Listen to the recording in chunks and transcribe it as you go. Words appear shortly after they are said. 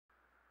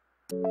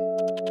It's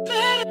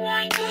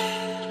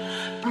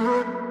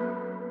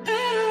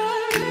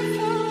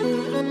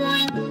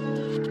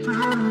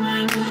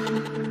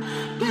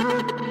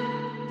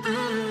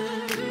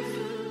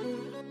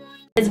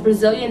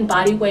Brazilian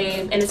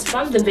Bodywave, and it's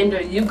from the vendor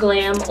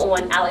Uglam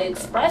on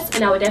Aliexpress,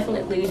 and I would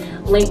definitely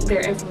link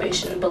their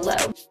information below.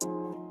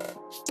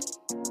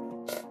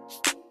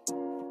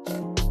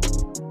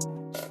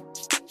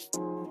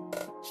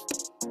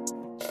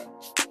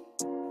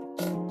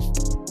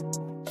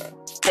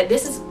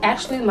 This is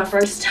actually my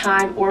first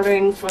time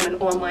ordering from an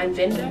online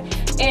vendor,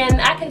 and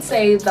I can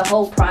say the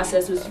whole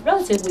process was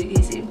relatively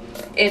easy.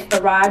 It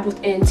arrived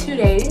within 2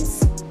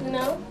 days. You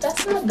know,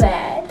 that's not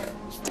bad.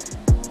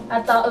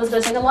 I thought it was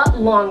going to take a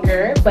lot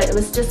longer, but it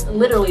was just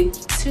literally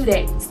 2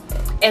 days.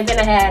 And then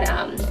I had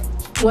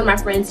one of my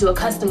friends do a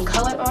custom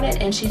color on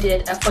it, and she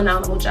did a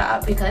phenomenal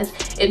job because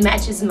it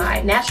matches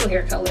my natural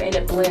hair color and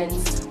it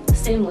blends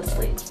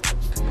seamlessly,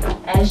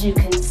 as you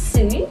can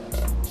see.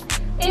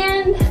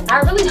 And I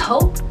really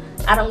hope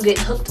I don't get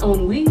hooked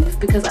on weave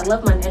because I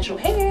love my natural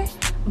hair,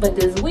 but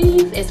this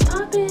weave is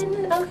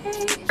popping,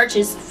 okay?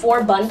 Purchased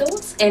 4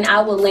 bundles, and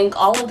I will link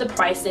all of the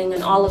pricing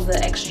and all of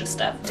the extra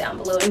stuff down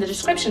below in the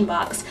description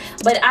box.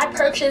 But I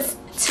purchased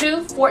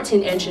 2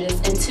 14 inches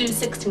and 2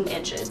 16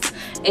 inches,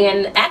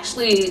 and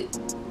actually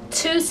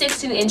 2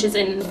 16 inches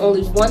and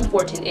only 1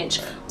 14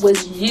 inch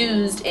was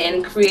used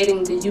in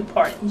creating the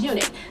U-part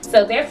unit.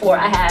 So therefore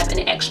I have an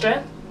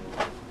extra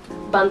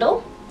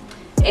bundle.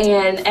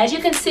 And as you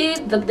can see,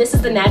 this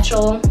is the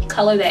natural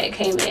color that it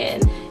came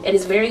in. It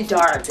is very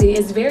dark. See,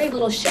 it's very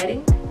little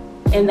shedding,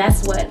 and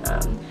that's what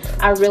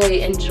I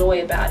really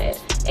enjoy about it.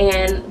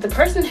 And the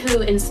person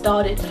who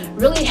installed it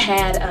really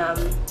had a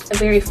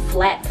very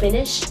flat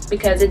finish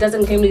because it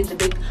doesn't give me the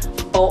big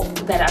bulk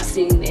that I've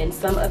seen in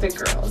some other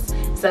girls.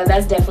 So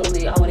that's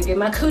definitely, I want to give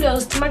my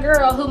kudos to my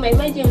girl who made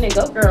my unit.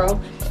 Go girl.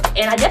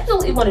 And I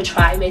definitely want to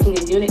try making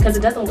a unit because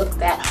it doesn't look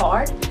that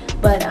hard.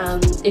 But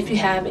if you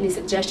have any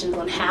suggestions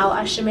on how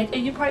I should make a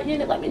U-part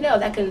unit, let me know.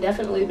 That can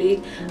definitely be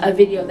a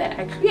video that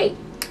I create.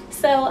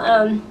 So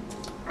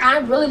I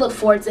really look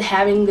forward to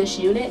having this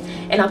unit,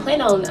 and I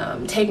plan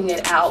on taking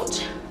it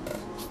out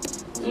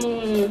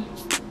in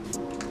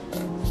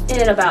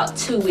about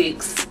 2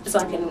 weeks so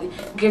I can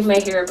give my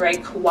hair a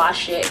break,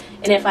 wash it,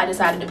 and if I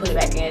decided to put it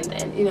back in,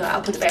 then you know,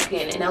 I'll put it back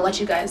in and I'll let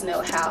you guys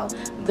know how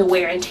the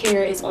wear and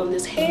tear is on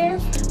this hair.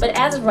 But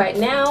as of right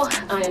now,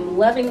 I am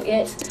loving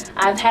it.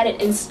 I've had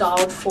it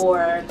installed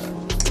for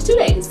 2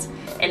 days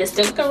and it's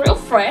still looking real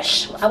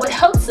fresh. I would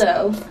hope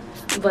so,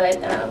 but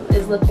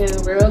it's looking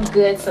real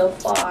good so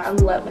far. I'm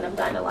loving it. I'm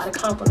getting a lot of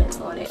compliments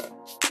on it.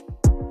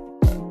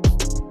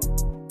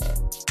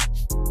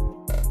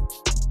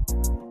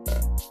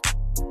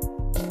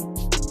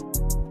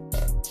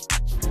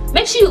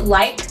 Make sure you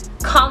like,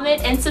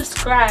 comment, and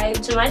subscribe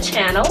to my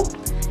channel.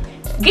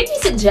 Give me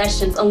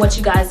suggestions on what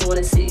you guys want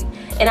to see.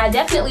 And I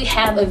definitely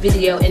have a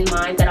video in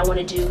mind that I want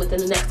to do within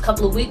the next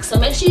couple of weeks. So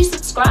make sure you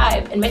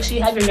subscribe and make sure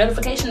you have your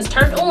notifications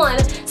turned on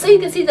so you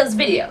can see those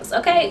videos,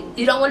 okay?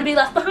 You don't want to be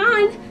left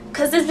behind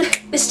because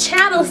this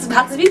channel is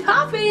about to be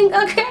popping,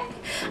 okay?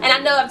 And I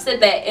know I've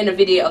said that in a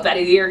video about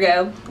a year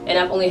ago, and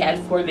I've only had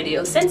 4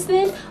 videos since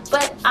then.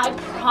 But I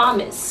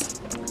promise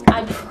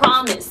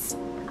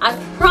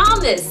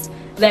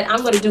that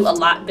I'm going to do a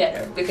lot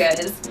better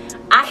because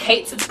I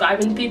hate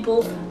subscribing to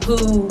people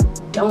who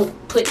don't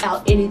put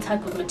out any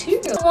type of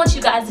material. I want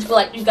you guys to feel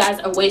like you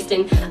guys are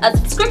wasting a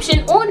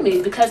subscription on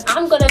me because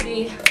I'm going to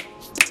be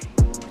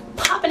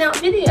popping out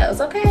videos,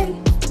 okay?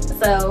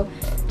 So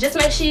just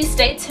make sure you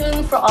stay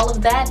tuned for all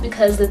of that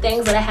because the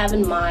things that I have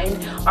in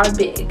mind are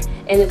big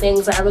and the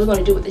things that I really want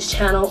to do with this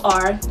channel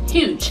are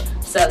huge.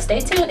 So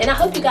stay tuned, and I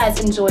hope you guys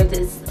enjoyed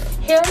this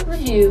hair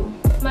review,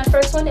 my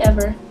first one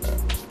ever.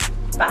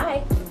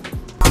 Bye.